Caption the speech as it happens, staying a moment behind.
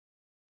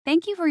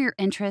Thank you for your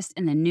interest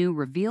in the new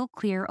Reveal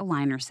Clear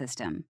Aligner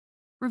system.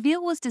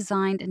 Reveal was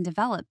designed and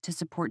developed to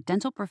support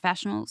dental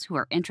professionals who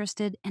are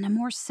interested in a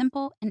more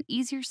simple and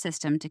easier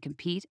system to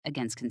compete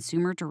against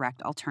consumer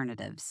direct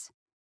alternatives.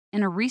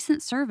 In a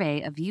recent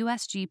survey of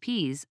US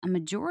GPs, a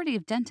majority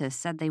of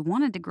dentists said they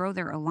wanted to grow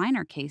their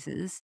aligner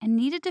cases and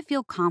needed to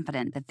feel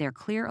confident that their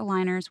clear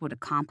aligners would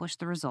accomplish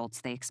the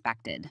results they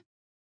expected.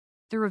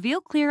 The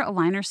Reveal Clear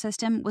Aligner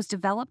system was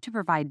developed to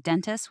provide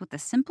dentists with a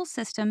simple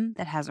system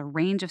that has a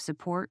range of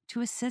support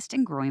to assist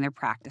in growing their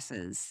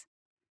practices.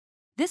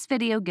 This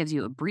video gives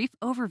you a brief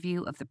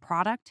overview of the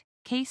product,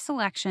 case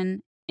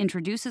selection,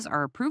 introduces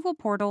our approval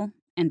portal,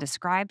 and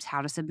describes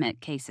how to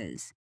submit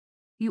cases.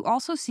 You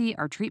also see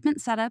our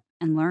treatment setup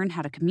and learn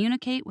how to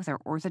communicate with our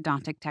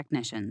orthodontic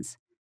technicians.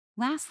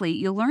 Lastly,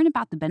 you'll learn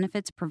about the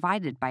benefits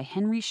provided by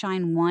Henry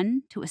Schein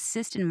 1 to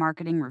assist in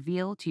marketing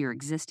Reveal to your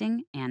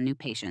existing and new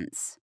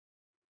patients.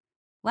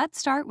 Let's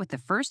start with the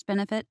first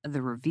benefit of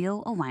the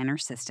Reveal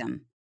Aligner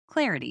system: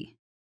 clarity.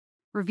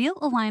 Reveal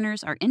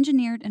aligners are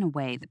engineered in a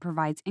way that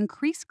provides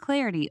increased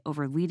clarity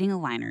over leading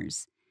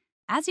aligners.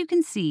 As you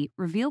can see,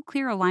 Reveal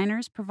Clear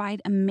aligners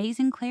provide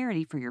amazing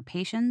clarity for your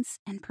patients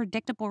and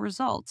predictable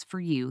results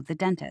for you, the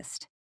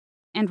dentist.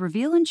 And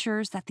Reveal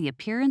ensures that the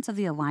appearance of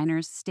the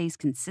aligners stays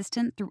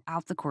consistent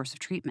throughout the course of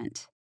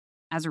treatment.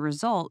 As a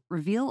result,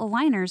 Reveal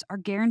aligners are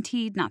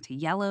guaranteed not to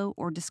yellow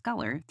or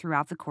discolor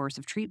throughout the course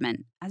of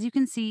treatment, as you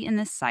can see in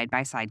this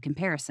side-by-side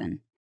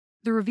comparison.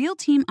 The Reveal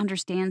team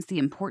understands the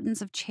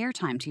importance of chair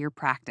time to your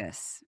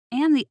practice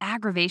and the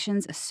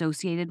aggravations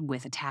associated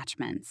with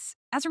attachments.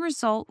 As a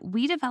result,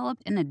 we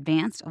developed an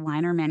advanced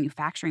aligner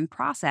manufacturing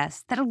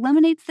process that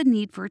eliminates the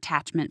need for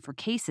attachment for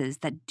cases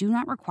that do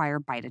not require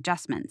bite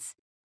adjustments.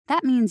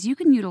 That means you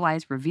can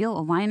utilize Reveal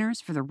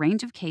aligners for the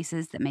range of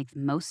cases that make the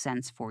most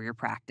sense for your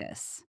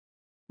practice.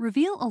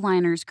 Reveal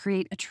aligners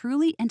create a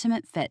truly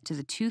intimate fit to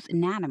the tooth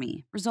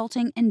anatomy,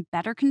 resulting in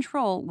better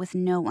control with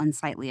no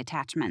unsightly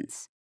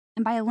attachments.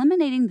 And by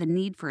eliminating the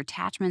need for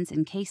attachments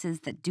in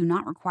cases that do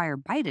not require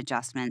bite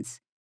adjustments,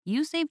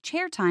 you save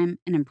chair time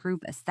and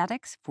improve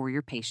aesthetics for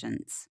your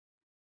patients.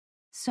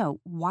 So,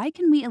 why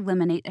can we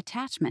eliminate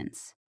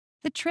attachments?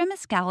 The trim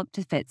is scalloped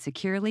to fit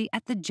securely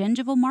at the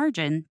gingival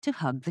margin to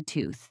hug the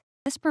tooth.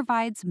 This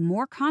provides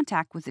more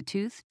contact with the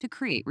tooth to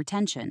create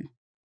retention.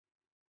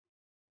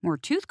 More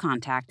tooth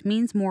contact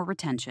means more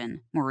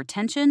retention. More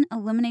retention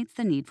eliminates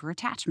the need for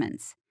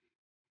attachments.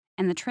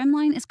 And the trim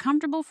line is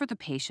comfortable for the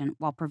patient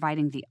while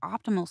providing the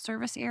optimal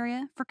service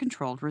area for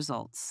controlled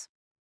results.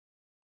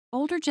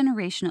 Older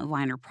generation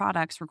aligner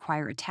products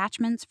require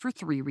attachments for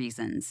 3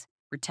 reasons: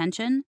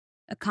 retention,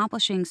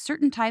 accomplishing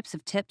certain types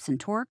of tips and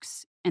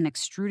torques, and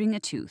extruding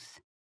a tooth.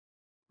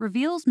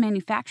 Reveal's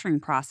manufacturing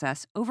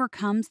process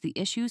overcomes the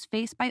issues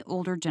faced by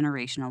older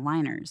generation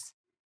aligners.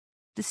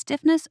 The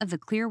stiffness of the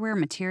clearware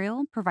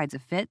material provides a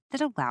fit that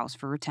allows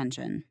for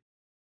retention.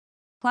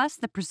 Plus,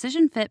 the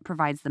precision fit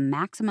provides the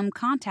maximum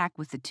contact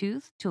with the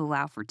tooth to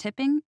allow for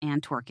tipping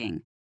and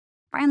torquing.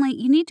 Finally,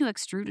 you need to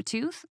extrude a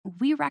tooth.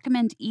 We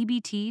recommend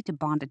EBT to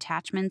bond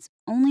attachments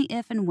only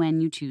if and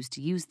when you choose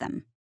to use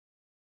them.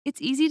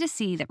 It's easy to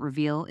see that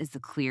Reveal is the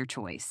clear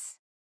choice.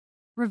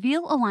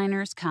 Reveal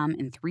aligners come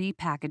in 3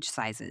 package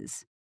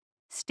sizes.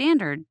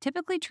 Standard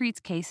typically treats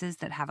cases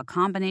that have a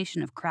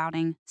combination of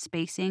crowding,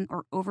 spacing,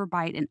 or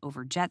overbite and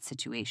overjet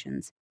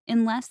situations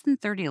in less than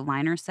 30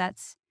 aligner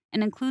sets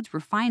and includes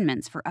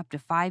refinements for up to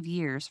 5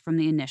 years from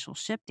the initial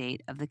ship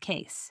date of the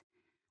case.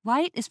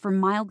 Light is for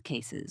mild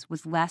cases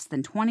with less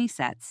than 20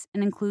 sets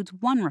and includes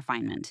 1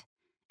 refinement.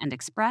 And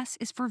Express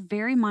is for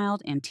very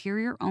mild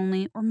anterior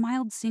only or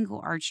mild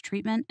single arch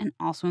treatment and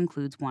also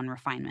includes 1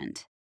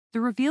 refinement. The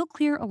Reveal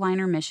Clear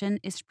Aligner mission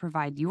is to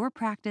provide your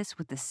practice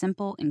with a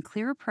simple and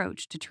clear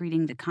approach to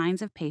treating the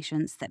kinds of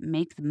patients that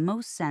make the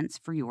most sense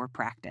for your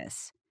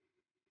practice.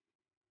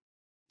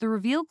 The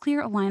Reveal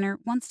Clear Aligner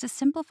wants to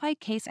simplify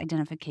case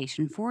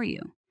identification for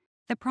you.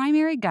 The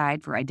primary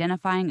guide for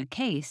identifying a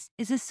case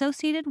is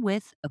associated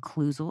with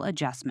occlusal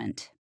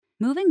adjustment.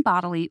 Moving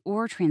bodily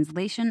or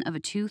translation of a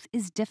tooth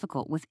is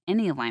difficult with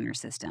any aligner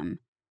system.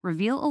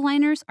 Reveal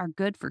aligners are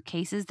good for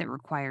cases that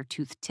require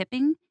tooth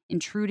tipping,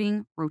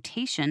 intruding,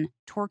 rotation,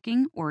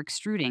 torquing, or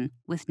extruding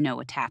with no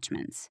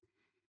attachments.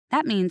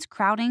 That means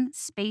crowding,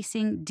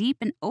 spacing, deep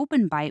and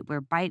open bite where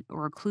bite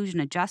or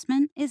occlusion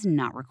adjustment is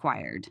not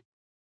required.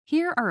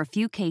 Here are a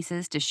few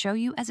cases to show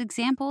you as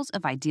examples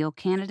of ideal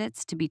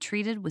candidates to be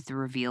treated with the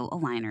Reveal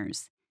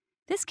aligners.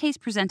 This case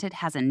presented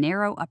has a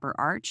narrow upper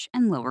arch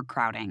and lower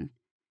crowding.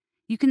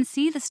 You can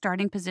see the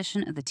starting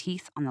position of the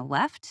teeth on the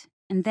left,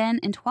 and then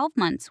in 12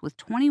 months with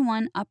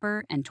 21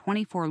 upper and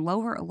 24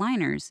 lower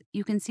aligners,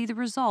 you can see the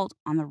result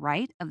on the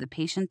right of the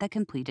patient that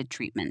completed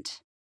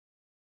treatment.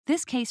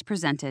 This case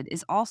presented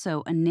is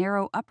also a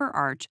narrow upper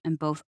arch and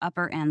both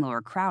upper and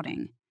lower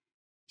crowding.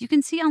 You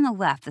can see on the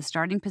left the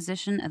starting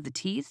position of the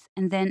teeth,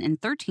 and then in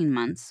 13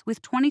 months,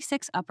 with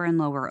 26 upper and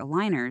lower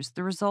aligners,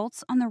 the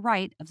results on the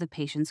right of the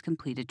patient's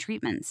completed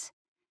treatments.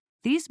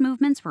 These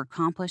movements were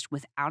accomplished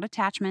without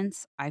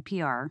attachments,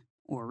 IPR,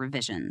 or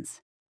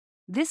revisions.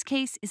 This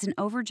case is an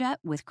overjet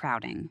with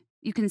crowding.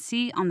 You can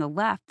see on the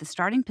left the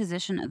starting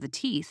position of the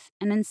teeth,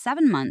 and in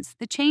 7 months,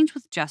 the change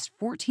with just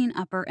 14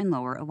 upper and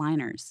lower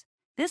aligners.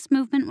 This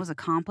movement was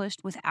accomplished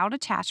without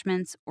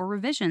attachments or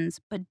revisions,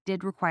 but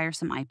did require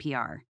some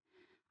IPR.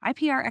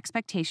 IPR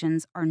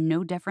expectations are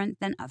no different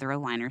than other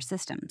aligner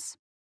systems.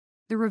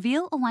 The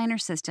Reveal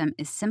aligner system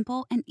is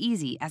simple and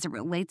easy as it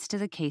relates to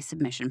the case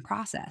submission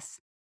process.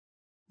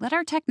 Let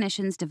our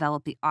technicians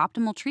develop the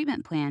optimal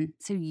treatment plan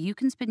so you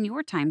can spend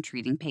your time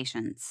treating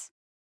patients.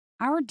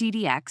 Our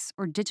DDX,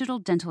 or Digital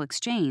Dental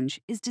Exchange,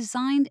 is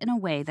designed in a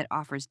way that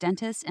offers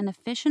dentists an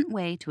efficient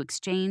way to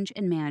exchange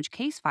and manage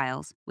case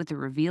files with the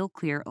Reveal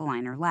Clear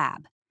Aligner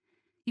Lab.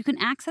 You can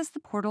access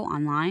the portal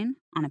online,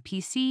 on a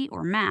PC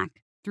or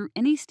Mac, through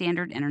any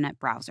standard internet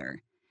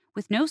browser,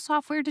 with no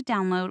software to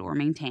download or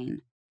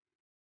maintain.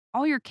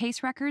 All your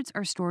case records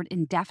are stored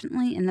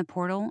indefinitely in the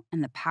portal,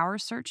 and the Power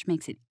Search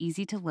makes it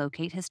easy to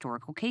locate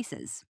historical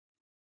cases.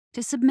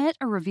 To submit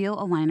a Reveal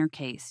aligner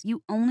case,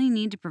 you only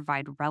need to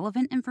provide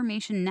relevant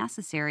information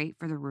necessary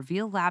for the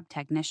Reveal Lab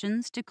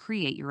technicians to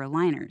create your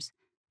aligners,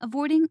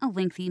 avoiding a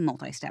lengthy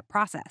multi-step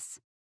process.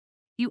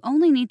 You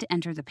only need to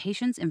enter the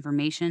patient's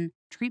information,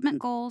 treatment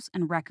goals,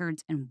 and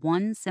records in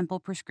one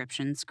simple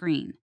prescription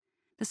screen.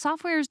 The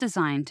software is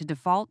designed to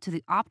default to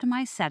the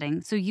optimized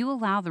setting so you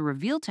allow the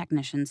Reveal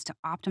technicians to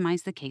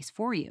optimize the case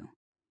for you.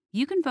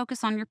 You can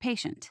focus on your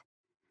patient.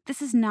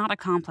 This is not a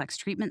complex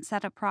treatment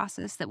setup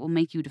process that will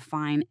make you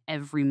define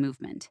every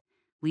movement.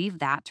 Leave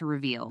that to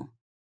Reveal.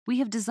 We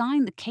have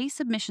designed the case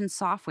submission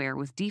software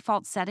with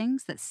default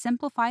settings that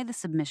simplify the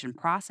submission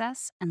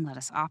process and let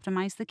us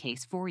optimize the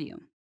case for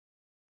you.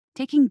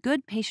 Taking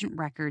good patient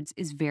records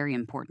is very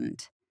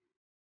important.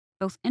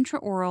 Both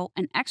intraoral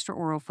and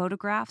extraoral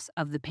photographs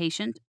of the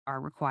patient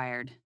are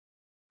required.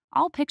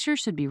 All pictures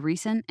should be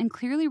recent and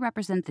clearly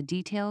represent the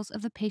details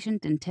of the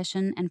patient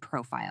dentition and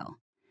profile.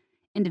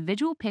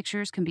 Individual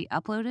pictures can be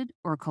uploaded,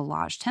 or a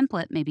collage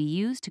template may be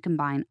used to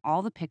combine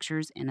all the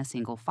pictures in a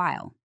single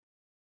file.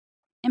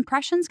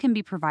 Impressions can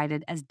be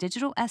provided as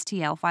digital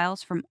STL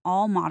files from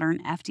all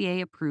modern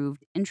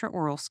FDA-approved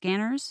intraoral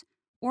scanners,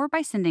 or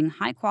by sending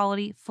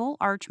high-quality,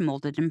 full-arch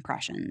molded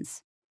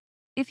impressions.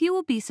 If you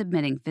will be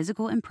submitting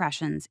physical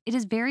impressions, it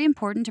is very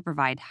important to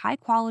provide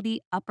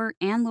high-quality upper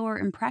and lower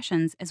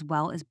impressions as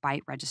well as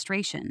bite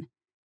registration.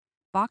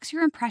 Box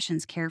your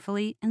impressions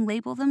carefully and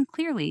label them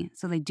clearly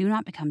so they do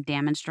not become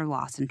damaged or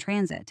lost in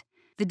transit.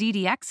 The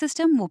DDX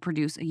system will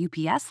produce a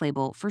UPS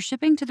label for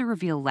shipping to the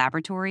Reveal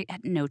laboratory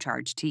at no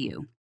charge to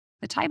you.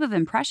 The type of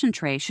impression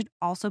tray should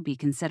also be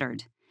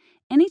considered.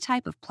 Any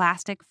type of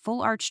plastic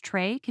full-arch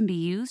tray can be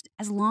used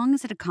as long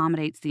as it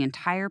accommodates the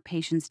entire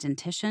patient's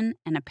dentition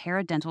and a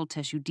peridental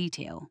tissue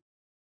detail.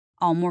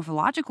 All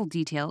morphological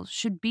details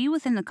should be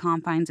within the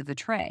confines of the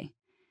tray.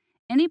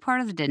 Any part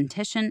of the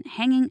dentition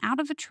hanging out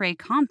of the tray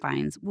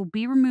confines will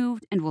be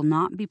removed and will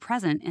not be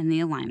present in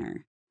the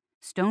aligner.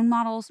 Stone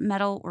models,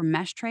 metal, or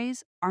mesh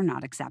trays are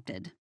not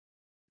accepted.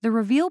 The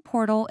Reveal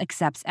portal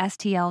accepts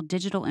STL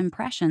digital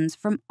impressions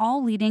from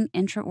all leading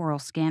intraoral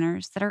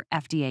scanners that are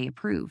FDA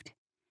approved.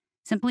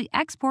 Simply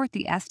export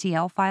the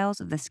STL files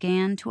of the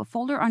scan to a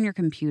folder on your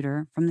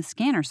computer from the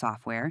scanner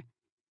software,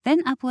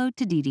 then upload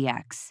to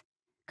DDX.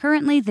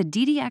 Currently, the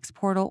DDX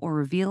portal or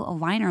Reveal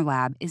Aligner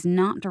Lab is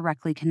not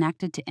directly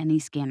connected to any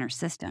scanner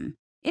system.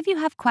 If you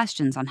have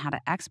questions on how to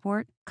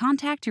export,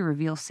 contact your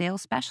Reveal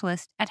sales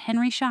specialist at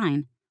Henry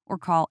Schein or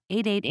call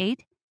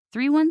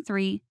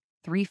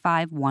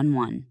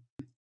 888-313-3511.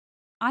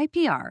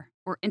 IPR,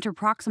 or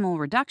interproximal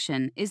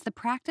reduction, is the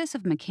practice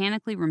of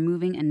mechanically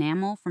removing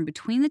enamel from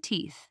between the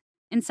teeth.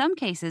 In some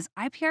cases,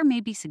 IPR may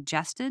be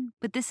suggested,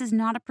 but this is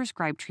not a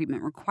prescribed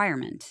treatment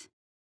requirement.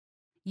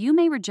 You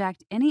may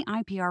reject any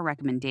IPR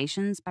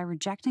recommendations by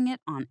rejecting it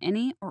on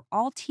any or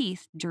all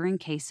teeth during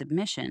case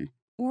submission,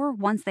 or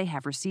once they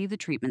have received the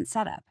treatment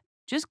setup.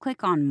 Just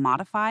click on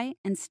Modify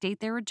and state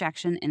their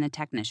rejection in the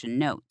technician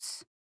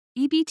notes.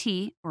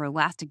 EBT, or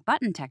elastic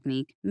button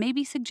technique, may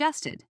be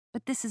suggested,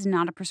 but this is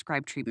not a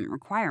prescribed treatment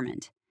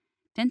requirement.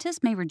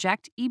 Dentists may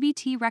reject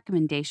EBT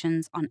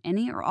recommendations on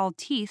any or all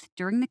teeth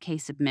during the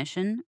case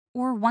submission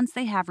or once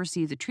they have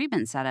received the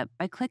treatment setup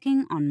by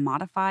clicking on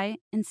Modify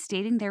and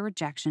stating their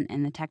rejection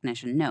in the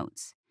technician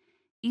notes.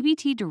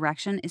 EBT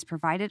direction is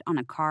provided on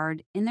a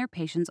card in their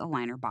patient's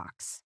aligner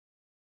box.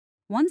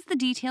 Once the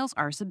details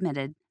are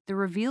submitted, the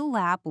Reveal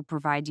Lab will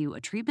provide you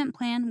a treatment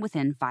plan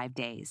within 5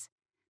 days.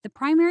 The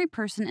primary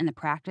person in the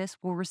practice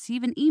will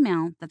receive an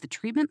email that the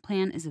treatment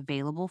plan is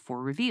available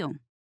for review.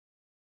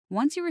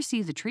 Once you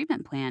receive the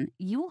treatment plan,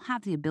 you will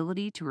have the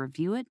ability to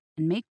review it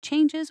and make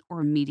changes or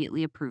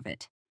immediately approve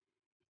it.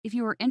 If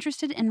you are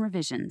interested in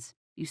revisions,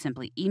 you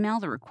simply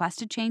email the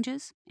requested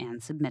changes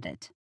and submit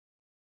it.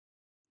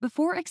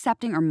 Before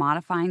accepting or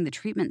modifying the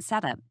treatment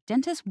setup,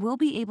 dentists will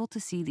be able to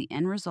see the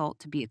end result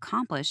to be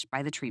accomplished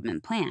by the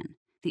treatment plan,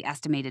 the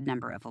estimated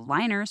number of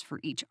aligners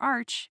for each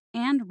arch,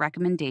 and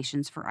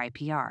recommendations for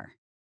IPR.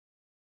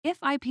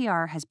 If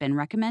IPR has been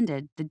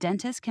recommended, the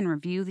dentist can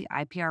review the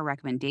IPR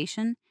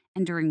recommendation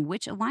and during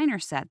which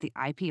aligner set the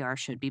IPR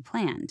should be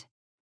planned.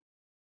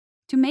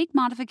 To make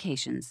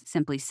modifications,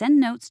 simply send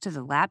notes to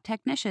the lab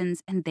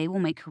technicians and they will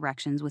make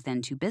corrections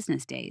within 2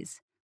 business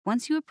days.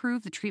 Once you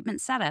approve the treatment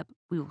setup,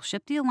 we will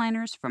ship the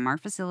aligners from our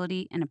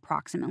facility in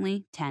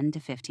approximately 10 to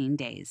 15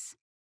 days.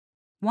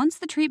 Once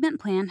the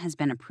treatment plan has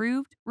been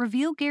approved,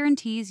 Reveal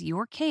guarantees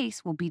your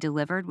case will be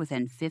delivered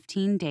within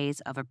 15 days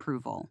of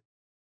approval.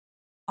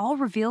 All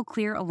Reveal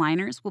Clear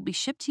aligners will be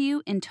shipped to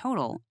you in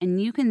total,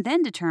 and you can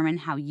then determine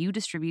how you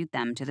distribute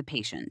them to the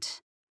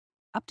patient.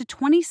 Up to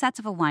 20 sets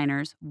of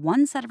aligners,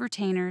 1 set of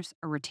retainers,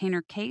 a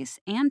retainer case,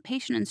 and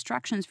patient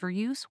instructions for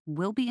use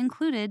will be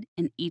included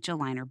in each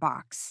aligner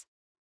box.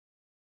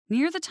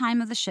 Near the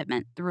time of the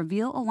shipment, the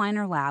Reveal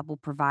Aligner Lab will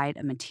provide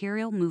a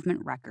material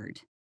movement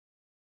record.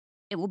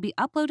 It will be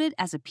uploaded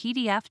as a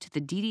PDF to the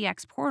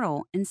DDX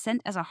portal and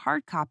sent as a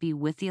hard copy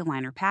with the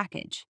aligner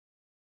package.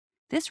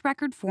 This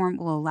record form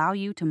will allow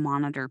you to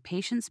monitor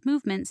patients'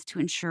 movements to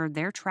ensure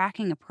they're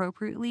tracking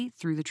appropriately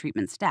through the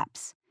treatment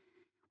steps.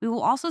 We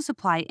will also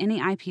supply any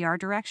IPR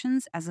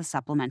directions as a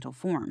supplemental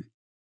form.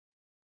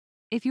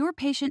 If your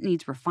patient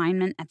needs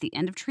refinement at the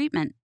end of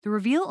treatment, the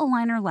Reveal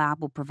Aligner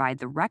Lab will provide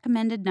the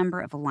recommended number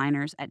of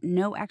aligners at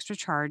no extra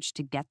charge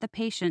to get the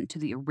patient to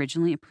the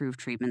originally approved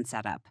treatment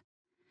setup.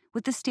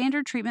 With the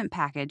standard treatment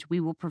package, we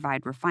will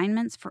provide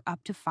refinements for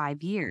up to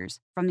 5 years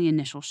from the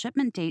initial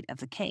shipment date of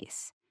the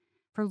case.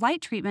 For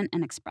light treatment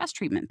and express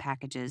treatment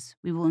packages,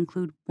 we will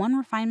include 1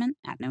 refinement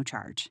at no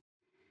charge.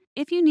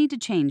 If you need to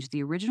change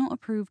the original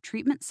approved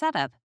treatment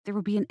setup, there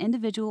will be an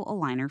individual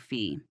aligner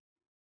fee.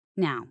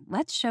 Now,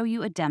 let's show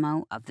you a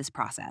demo of this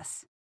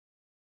process.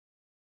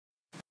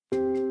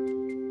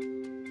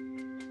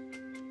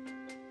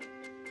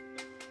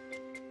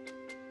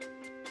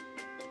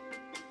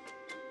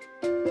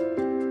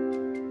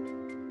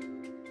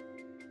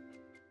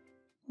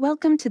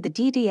 Welcome to the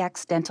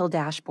DDX Dental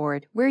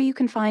Dashboard, where you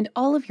can find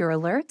all of your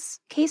alerts,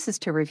 cases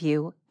to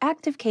review,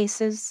 active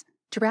cases,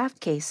 draft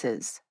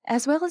cases,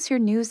 as well as your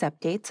news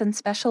updates and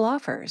special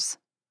offers.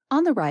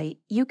 On the right,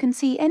 you can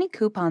see any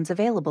coupons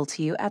available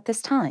to you at this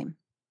time.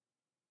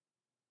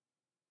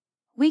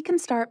 We can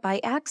start by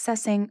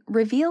accessing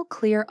Reveal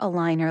Clear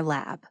Aligner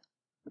Lab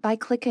by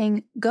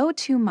clicking Go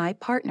to My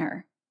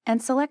Partner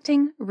and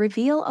selecting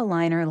Reveal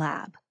Aligner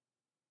Lab.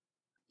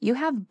 You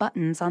have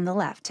buttons on the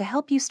left to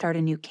help you start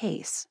a new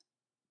case,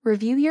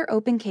 review your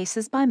open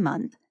cases by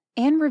month,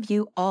 and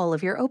review all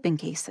of your open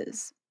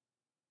cases.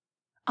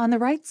 On the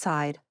right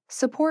side,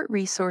 support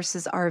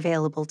resources are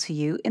available to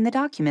you in the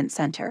Document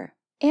Center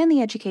and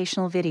the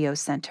Educational Video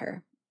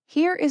Center.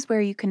 Here is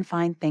where you can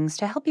find things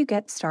to help you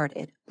get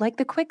started, like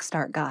the Quick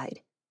Start Guide.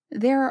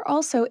 There are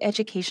also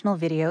educational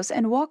videos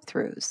and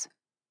walkthroughs.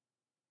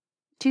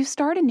 To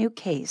start a new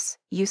case,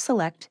 you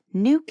select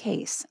New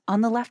Case on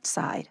the left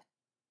side.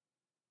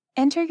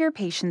 Enter your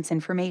patient's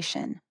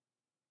information.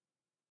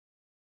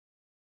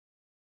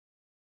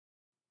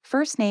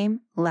 First name,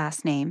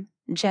 last name,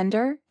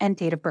 gender, and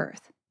date of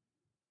birth.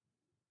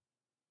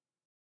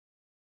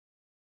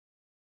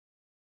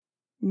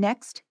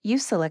 Next, you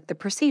select the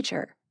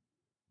procedure.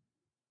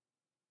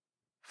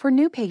 For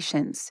new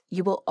patients,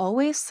 you will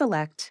always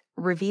select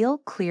Reveal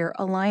Clear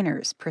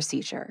Aligners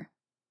procedure.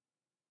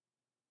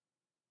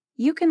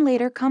 You can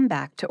later come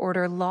back to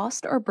order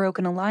lost or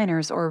broken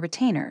aligners or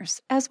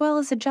retainers, as well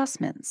as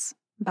adjustments,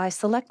 by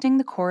selecting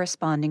the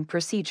corresponding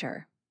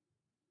procedure.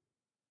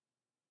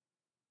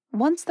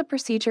 Once the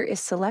procedure is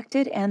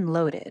selected and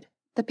loaded,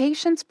 the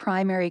patient's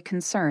primary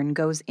concern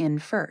goes in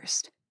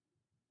first.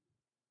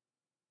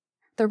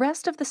 The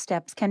rest of the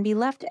steps can be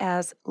left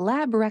as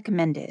Lab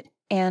Recommended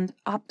and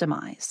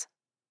Optimize.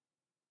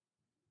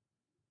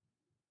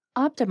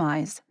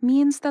 Optimize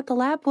means that the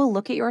lab will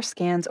look at your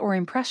scans or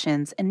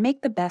impressions and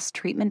make the best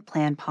treatment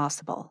plan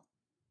possible.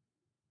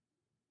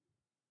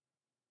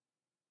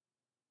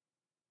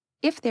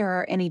 If there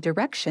are any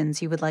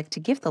directions you would like to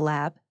give the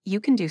lab,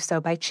 you can do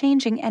so by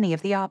changing any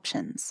of the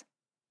options.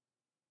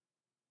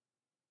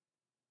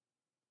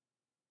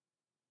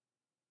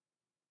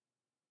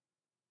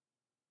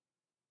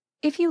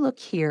 If you look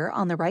here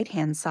on the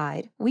right-hand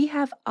side, we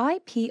have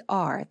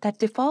IPR that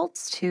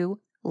defaults to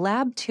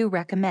Lab to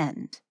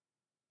Recommend.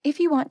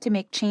 If you want to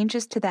make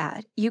changes to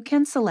that, you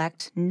can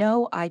select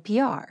No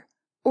IPR,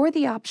 or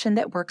the option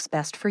that works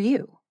best for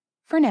you.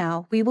 For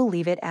now, we will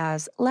leave it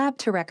as Lab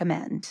to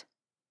Recommend.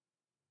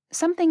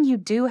 Something you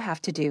do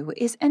have to do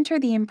is enter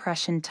the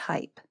impression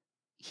type.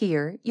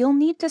 Here, you'll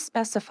need to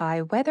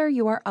specify whether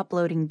you are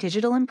uploading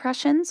digital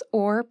impressions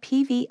or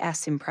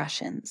PVS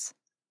impressions.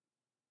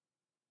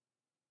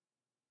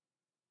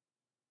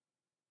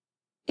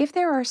 If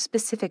there are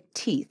specific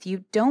teeth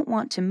you don't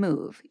want to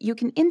move, you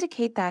can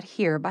indicate that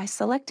here by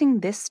selecting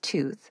this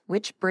tooth,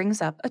 which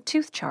brings up a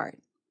tooth chart.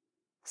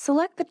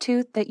 Select the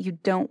tooth that you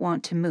don't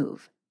want to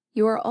move.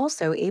 You are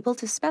also able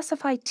to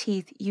specify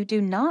teeth you do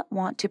not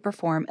want to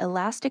perform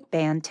elastic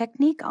band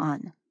technique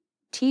on,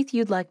 teeth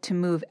you'd like to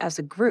move as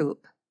a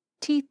group,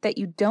 teeth that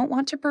you don't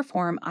want to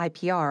perform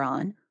IPR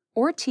on,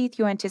 or teeth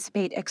you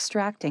anticipate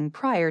extracting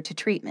prior to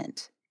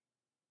treatment.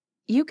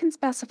 You can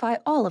specify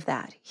all of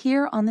that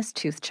here on this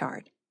tooth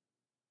chart.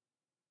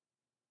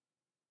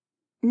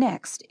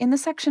 Next, in the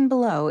section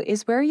below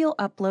is where you'll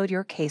upload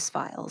your case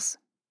files.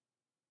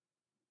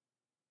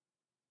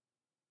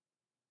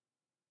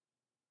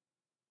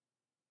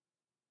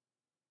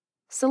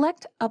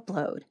 Select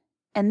Upload,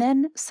 and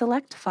then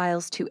select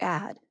Files to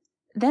add.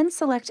 Then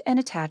select and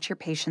attach your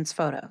patient's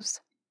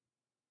photos.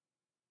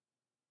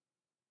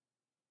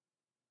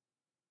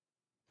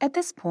 At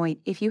this point,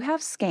 if you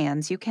have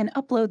scans, you can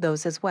upload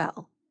those as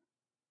well.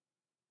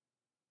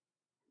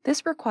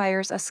 This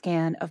requires a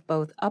scan of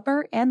both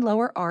upper and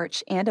lower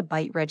arch and a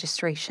bite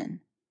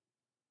registration.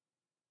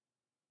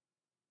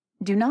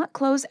 Do not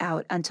close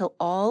out until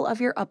all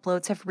of your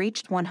uploads have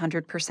reached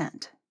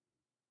 100%.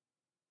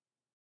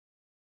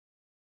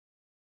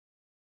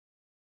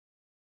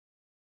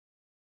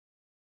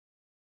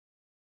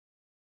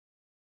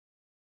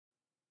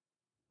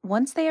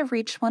 Once they have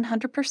reached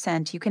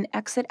 100%, you can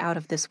exit out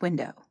of this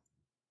window.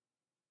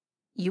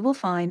 You will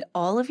find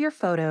all of your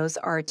photos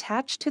are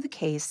attached to the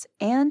case,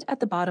 and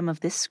at the bottom of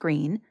this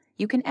screen,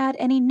 you can add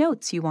any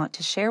notes you want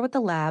to share with the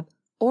lab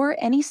or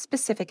any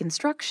specific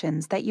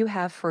instructions that you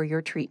have for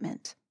your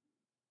treatment.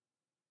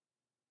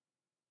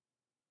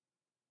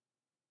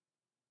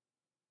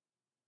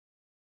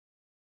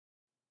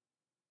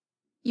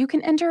 You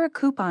can enter a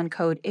coupon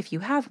code if you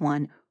have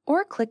one,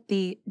 or click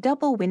the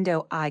double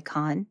window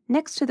icon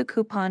next to the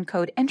coupon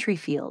code entry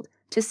field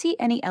to see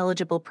any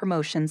eligible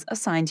promotions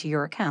assigned to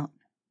your account.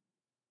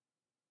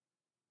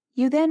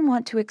 You then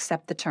want to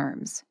accept the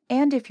terms,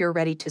 and if you're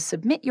ready to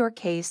submit your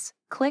case,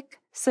 click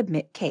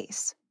Submit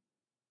Case.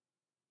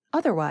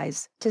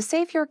 Otherwise, to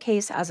save your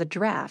case as a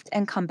draft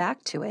and come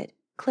back to it,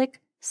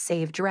 click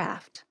Save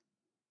Draft.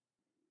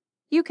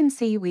 You can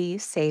see we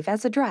save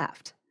as a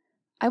draft.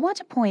 I want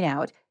to point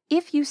out,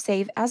 if you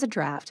save as a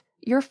draft,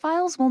 your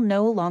files will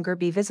no longer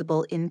be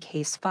visible in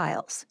Case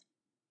Files.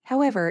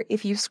 However,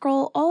 if you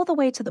scroll all the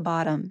way to the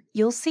bottom,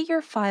 you'll see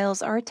your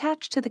files are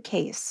attached to the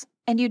case,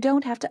 and you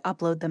don't have to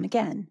upload them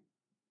again.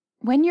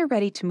 When you're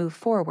ready to move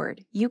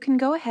forward, you can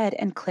go ahead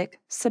and click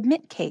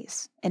Submit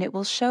Case, and it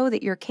will show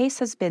that your case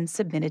has been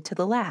submitted to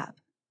the lab.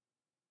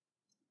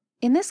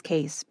 In this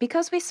case,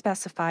 because we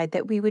specified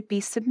that we would be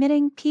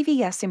submitting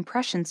PVS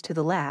impressions to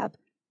the lab,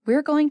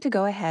 we're going to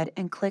go ahead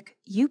and click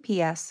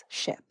UPS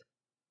Ship.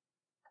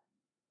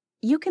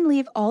 You can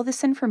leave all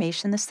this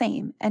information the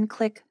same and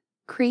click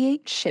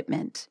Create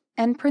Shipment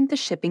and print the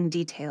shipping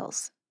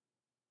details.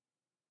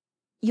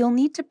 You'll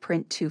need to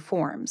print two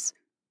forms.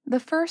 The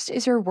first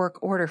is your work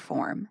order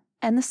form,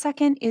 and the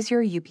second is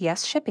your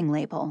UPS shipping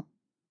label.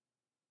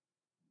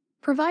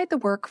 Provide the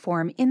work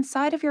form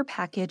inside of your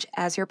package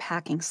as your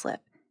packing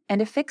slip,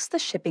 and affix the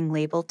shipping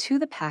label to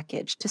the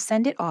package to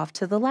send it off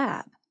to the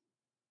lab.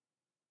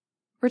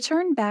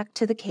 Return back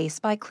to the case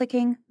by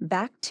clicking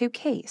Back to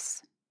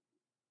Case.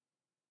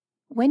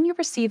 When you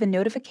receive a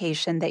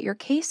notification that your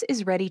case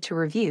is ready to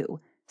review,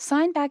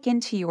 sign back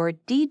into your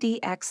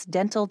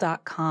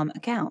DDXdental.com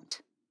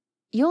account.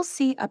 You'll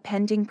see a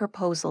pending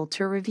proposal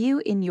to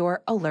review in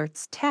your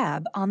Alerts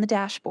tab on the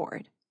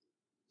dashboard.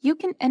 You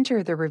can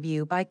enter the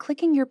review by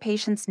clicking your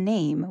patient's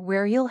name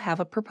where you'll have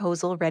a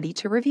proposal ready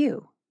to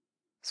review.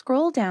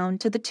 Scroll down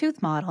to the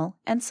tooth model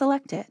and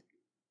select it.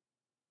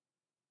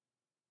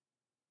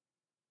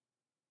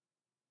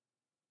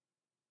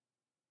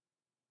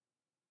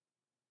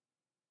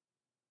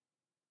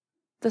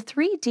 The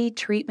 3D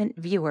treatment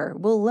viewer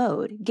will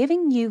load,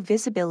 giving you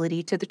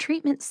visibility to the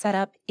treatment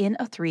setup in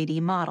a 3D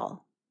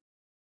model.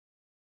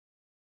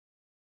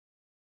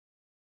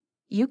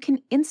 You can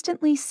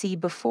instantly see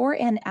before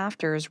and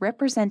afters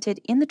represented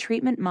in the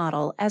treatment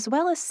model, as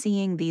well as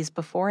seeing these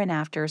before and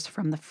afters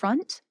from the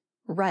front,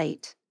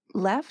 right,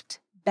 left,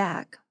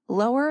 back,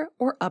 lower,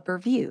 or upper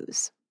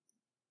views.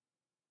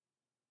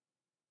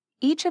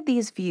 Each of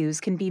these views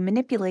can be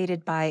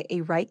manipulated by a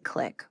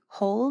right-click,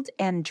 hold,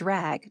 and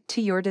drag to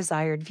your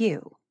desired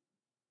view.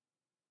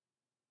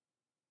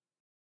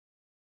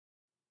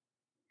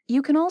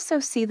 You can also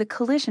see the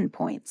collision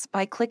points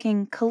by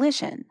clicking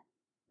Collision.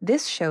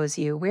 This shows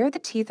you where the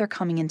teeth are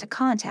coming into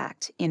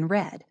contact in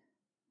red.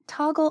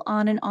 Toggle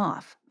on and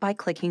off by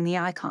clicking the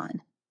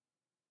icon.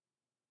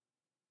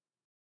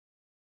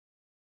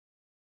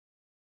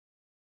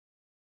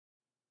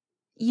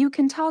 You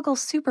can toggle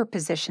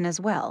superposition as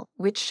well,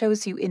 which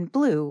shows you in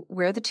blue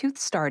where the tooth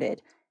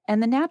started,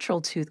 and the natural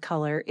tooth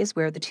color is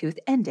where the tooth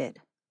ended.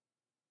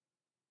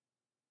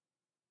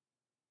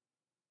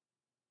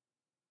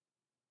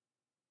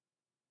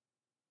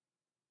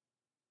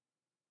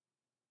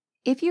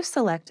 If you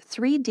select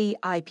 3D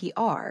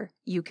IPR,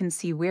 you can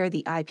see where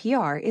the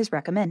IPR is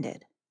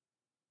recommended.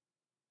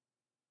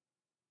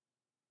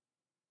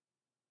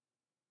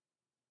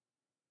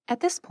 At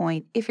this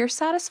point, if you're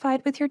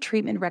satisfied with your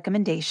treatment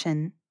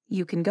recommendation,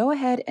 you can go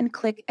ahead and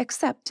click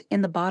Accept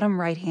in the bottom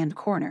right-hand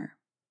corner.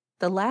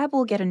 The lab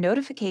will get a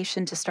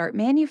notification to start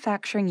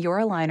manufacturing your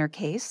aligner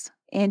case,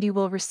 and you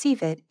will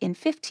receive it in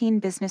 15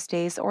 business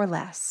days or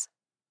less.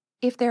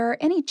 If there are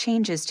any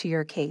changes to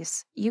your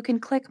case, you can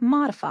click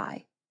Modify.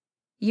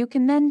 You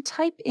can then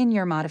type in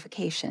your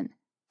modification.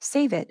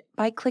 Save it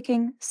by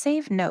clicking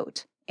Save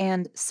Note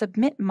and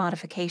Submit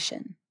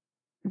Modification.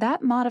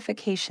 That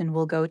modification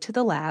will go to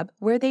the lab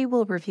where they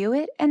will review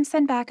it and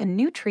send back a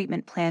new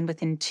treatment plan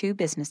within 2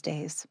 business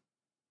days.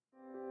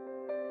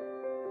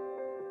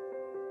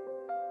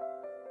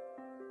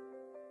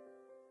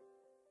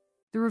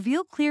 The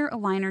Reveal Clear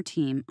Aligner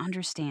team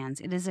understands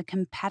it is a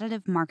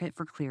competitive market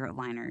for clear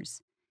aligners.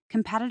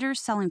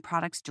 Competitors selling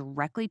products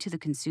directly to the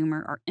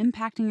consumer are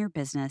impacting your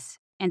business,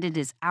 and it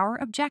is our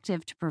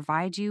objective to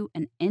provide you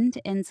an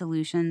end-to-end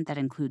solution that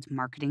includes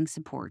marketing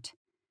support.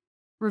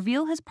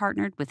 Reveal has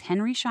partnered with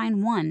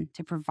Schein One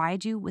to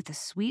provide you with a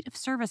suite of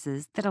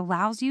services that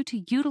allows you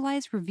to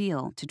utilize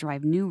Reveal to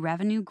drive new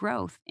revenue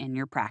growth in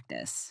your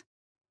practice.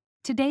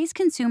 Today's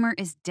consumer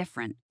is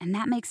different, and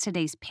that makes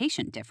today's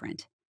patient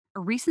different. A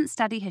recent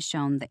study has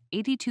shown that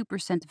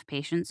 82% of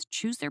patients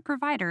choose their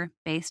provider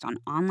based on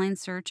online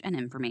search and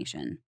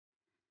information.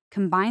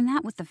 Combine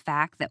that with the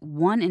fact that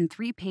 1 in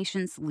 3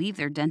 patients leave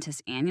their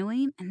dentist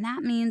annually, and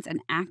that means an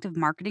active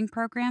marketing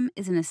program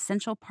is an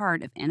essential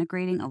part of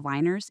integrating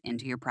aligners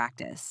into your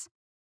practice.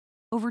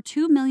 Over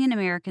 2 million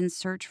Americans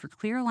search for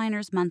clear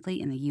aligners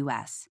monthly in the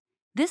U.S.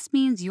 This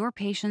means your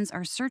patients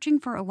are searching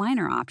for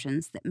aligner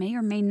options that may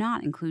or may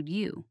not include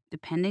you,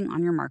 depending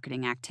on your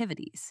marketing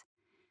activities.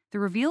 The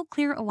Reveal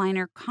Clear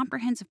Aligner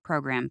comprehensive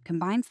program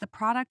combines the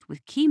product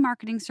with key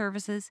marketing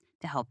services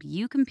to help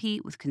you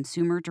compete with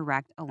consumer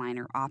direct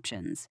aligner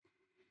options.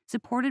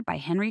 Supported by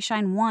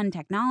Schein One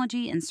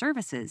technology and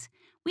services,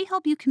 we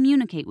help you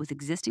communicate with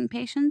existing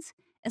patients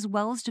as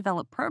well as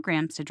develop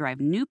programs to drive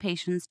new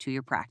patients to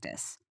your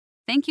practice.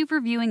 Thank you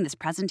for viewing this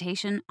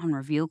presentation on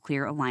Reveal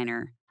Clear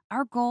Aligner.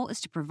 Our goal is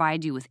to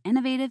provide you with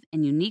innovative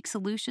and unique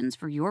solutions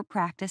for your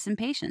practice and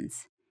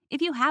patients.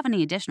 If you have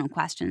any additional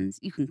questions,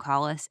 you can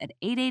call us at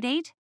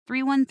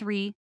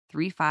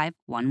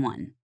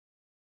 888-313-3511.